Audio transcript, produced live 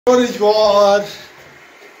Storage war.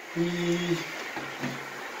 We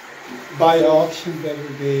buy auctions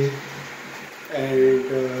every day, and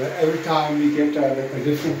every time we get like a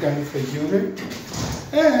different kind of a unit,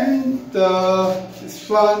 and it's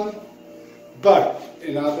fun. But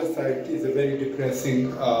another side is a very depressing.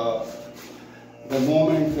 The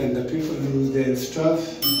moment when the people lose their stuff,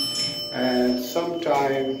 and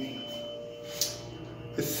sometimes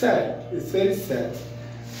it's sad. It's very sad.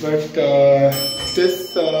 But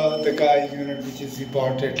the guy unit which is he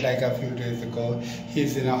bought it like a few days ago,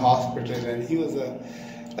 he's in a hospital and he was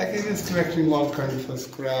he was collecting all kinds of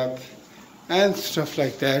scrap and stuff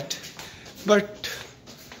like that. But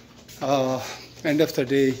end of the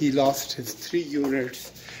day he lost his 3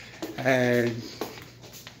 units, and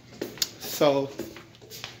so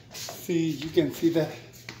see, you can see the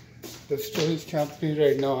storage company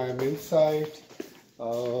right now. I'm inside.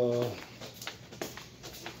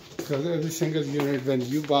 Because every single unit when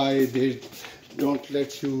you buy, they don't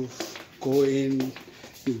let you go in.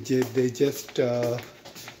 They just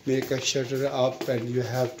make a shutter up and you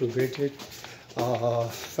have to bid it.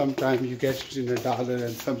 Sometimes you get it in $1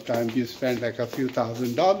 and sometimes you spend like a few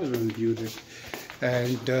 $1,000s on the unit.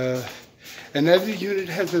 And every unit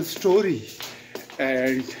has a story.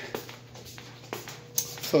 And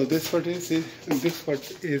so this what is it, and this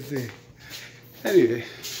what is it. Anyway,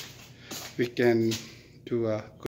 we can do a